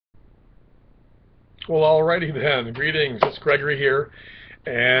Well, alrighty then. Greetings. It's Gregory here,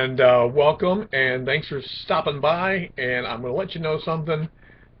 and welcome, and thanks for stopping by. And I'm going to let you know something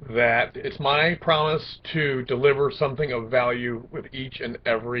that it's my promise to deliver something of value with each and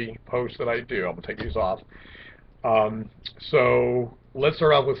every post that I do. I'm going to take these off. So let's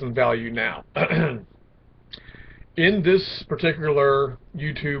start off with some value now. In this particular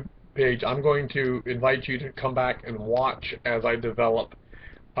YouTube page, I'm going to invite you to come back and watch as I develop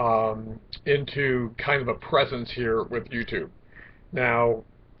into kind of a presence here with YouTube. Now,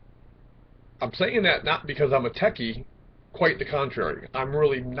 I'm saying that not because I'm a techie, quite the contrary. I'm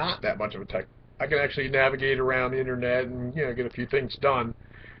really not that much of a tech. I can actually navigate around the internet and get a few things done,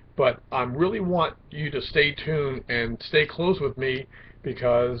 but I really want you to stay tuned and stay close with me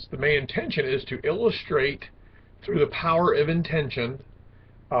because the main intention is to illustrate through the power of intention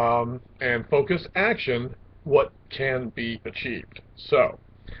and focused action what can be achieved. So,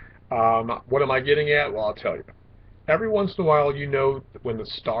 what am I getting at? Well, I'll tell you. Every once in a while, when the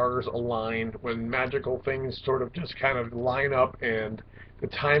stars align, when magical things sort of just kind of line up and the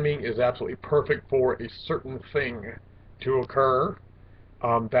timing is absolutely perfect for a certain thing to occur.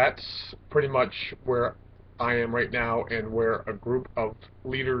 That's pretty much where I am right now, and where a group of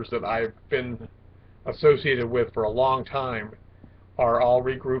leaders that I've been associated with for a long time are all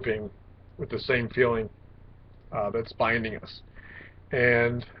regrouping with the same feeling that's binding us.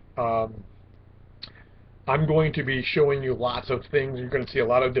 And I'm going to be showing you lots of things. You're going to see a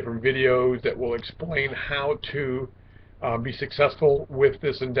lot of different videos that will explain how to be successful with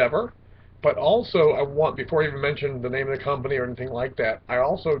this endeavor. But also, before I even mention the name of the company or anything like that, I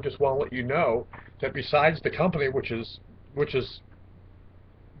also just want to let you know that besides the company, which is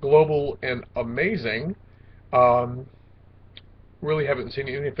global and amazing, really haven't seen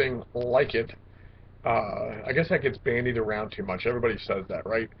anything like it. I guess that gets bandied around too much. Everybody says that,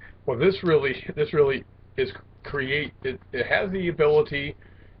 right? Well, this really is it has the ability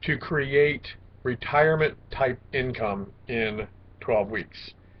to create retirement type income in 12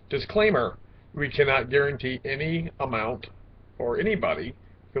 weeks. Disclaimer: we cannot guarantee any amount or anybody,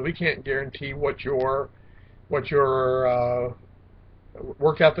 because we can't guarantee what your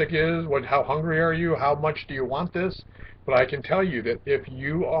work ethic is, how hungry are you, how much do you want this. But I can tell you that if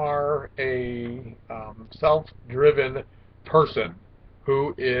you are a self-driven person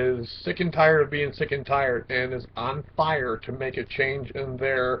who is sick and tired of being sick and tired and is on fire to make a change in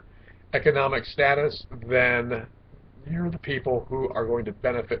their economic status, then you're the people who are going to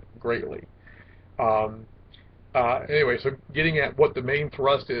benefit greatly. Anyway, so getting at what the main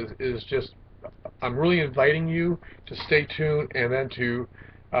thrust is just, I'm really inviting you to stay tuned and then to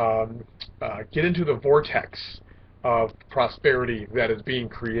get into the vortex of prosperity that is being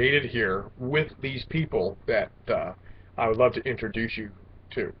created here with these people that I would love to introduce you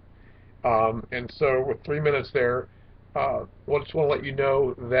to. And so with 3 minutes there, I just want to let you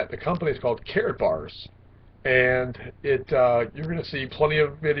know that the company is called Karatbars, and you're going to see plenty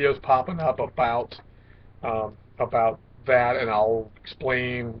of videos popping up about that, and I'll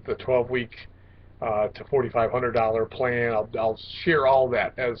explain the 12-week to $4,500 plan. I'll share all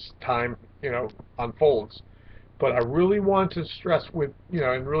that as time unfolds. But I really want to stress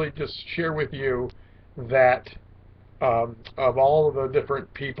and really just share with you that of all of the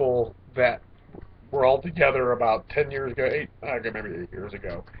different people that were all together about 10 years ago, maybe 8 years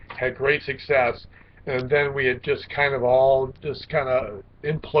ago, had great success, and then we had just kind of all just kind of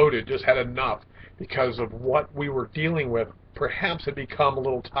imploded, just had enough because of what we were dealing with. Perhaps had become a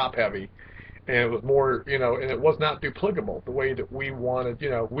little top-heavy, and it was more, and it was not duplicable the way that we wanted.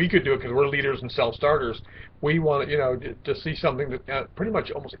 We could do it because we're leaders and self-starters. We wanted, to see something that pretty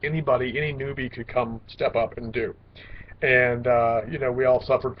much almost anybody, any newbie could come step up and do. And, we all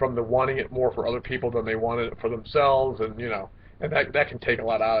suffered from the wanting it more for other people than they wanted it for themselves, and, and that can take a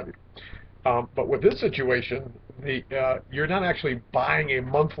lot out of you. But with this situation, you're not actually buying a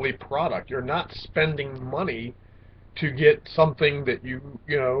monthly product. You're not spending money to get something that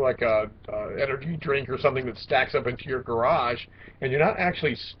like a energy drink or something that stacks up into your garage, and you're not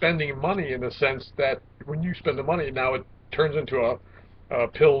actually spending money in the sense that when you spend the money, now it turns into a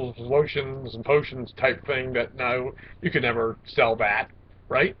pills, lotions, and potions type thing that now you can never sell that,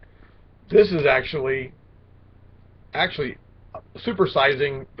 right? This is actually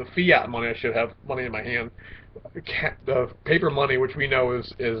supersizing the fiat money. I should have money in my hand. The paper money, which we know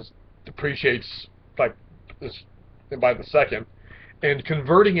is depreciates like this by the second, and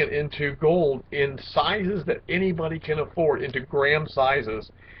converting it into gold in sizes that anybody can afford, into gram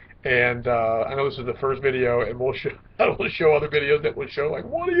sizes. And I know this is the first video, and I will show other videos that will show, like,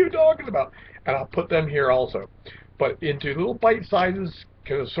 what are you talking about? And I'll put them here also. But into little bite sizes,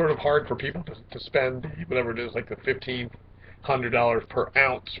 because it's sort of hard for people to spend whatever it is, like the $1,500 per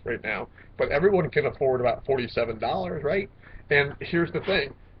ounce right now. But everyone can afford about $47, right? And here's the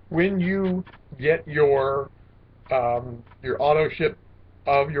thing: when you get your auto ship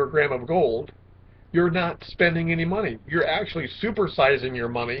of your gram of gold, you're not spending any money. You're actually supersizing your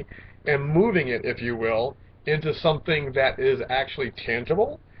money and moving it, if you will, into something that is actually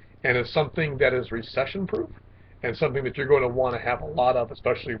tangible and is something that is recession proof and something that you're going to want to have a lot of,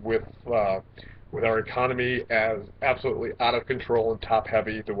 especially with our economy as absolutely out of control and top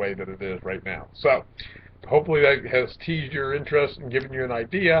heavy the way that it is right now. So hopefully that has teased your interest and given you an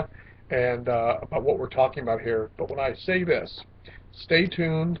idea and about what we're talking about here. But when I say this, stay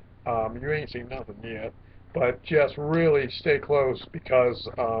tuned. You ain't seen nothing yet, but just really stay close, because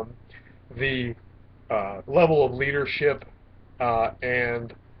the level of leadership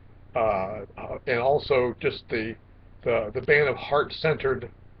and also just the band of heart-centered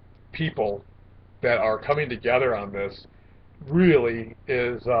people that are coming together on this really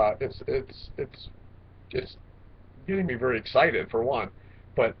is it's getting me very excited, for one,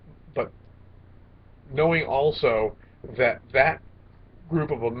 but knowing also that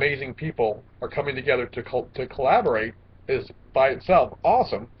group of amazing people are coming together to collaborate is by itself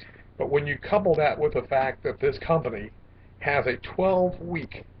awesome. But when you couple that with the fact that this company has a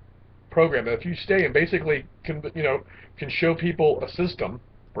 12-week program that if you stay and basically can show people a system,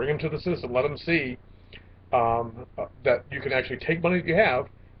 bring them to the system, let them see that you can actually take money that you have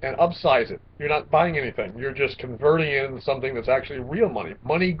and upsize it. You're not buying anything. You're just converting it into something that's actually real money.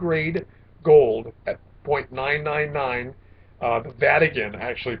 Money grade gold at 0.999. The Vatican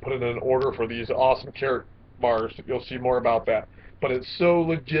actually put in an order for these awesome Karatbars. You'll see more about that. But it's so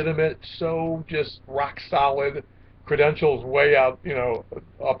legitimate, so just rock solid, credentials way out,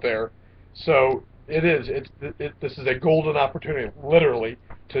 up there. So it is. This is a golden opportunity, literally,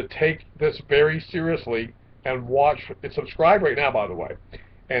 to take this very seriously and watch. And subscribe right now, by the way,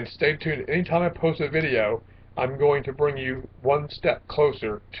 and stay tuned. Anytime I post a video, I'm going to bring you one step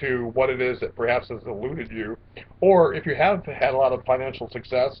closer to what it is that perhaps has eluded you, or if you have had a lot of financial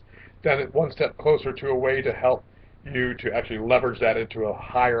success, then one step closer to a way to help you to actually leverage that into a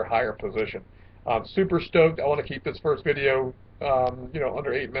higher position. I'm super stoked. I want to keep this first video,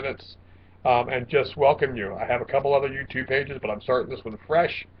 under 8 minutes, and just welcome you. I have a couple other YouTube pages, but I'm starting this one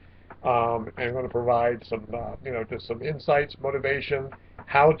fresh, and I'm going to provide some, just some insights, motivation,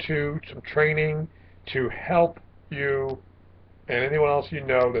 how-to, some training to help you and anyone else you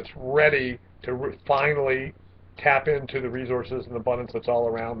know that's ready to finally tap into the resources and abundance that's all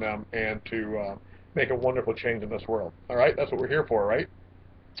around them, and to make a wonderful change in this world. All right, that's what we're here for, right?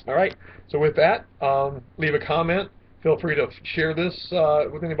 All right, so with that, leave a comment. Feel free to share this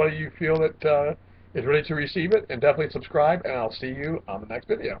with anybody you feel that is ready to receive it, and definitely subscribe, and I'll see you on the next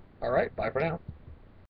video. All right, bye for now.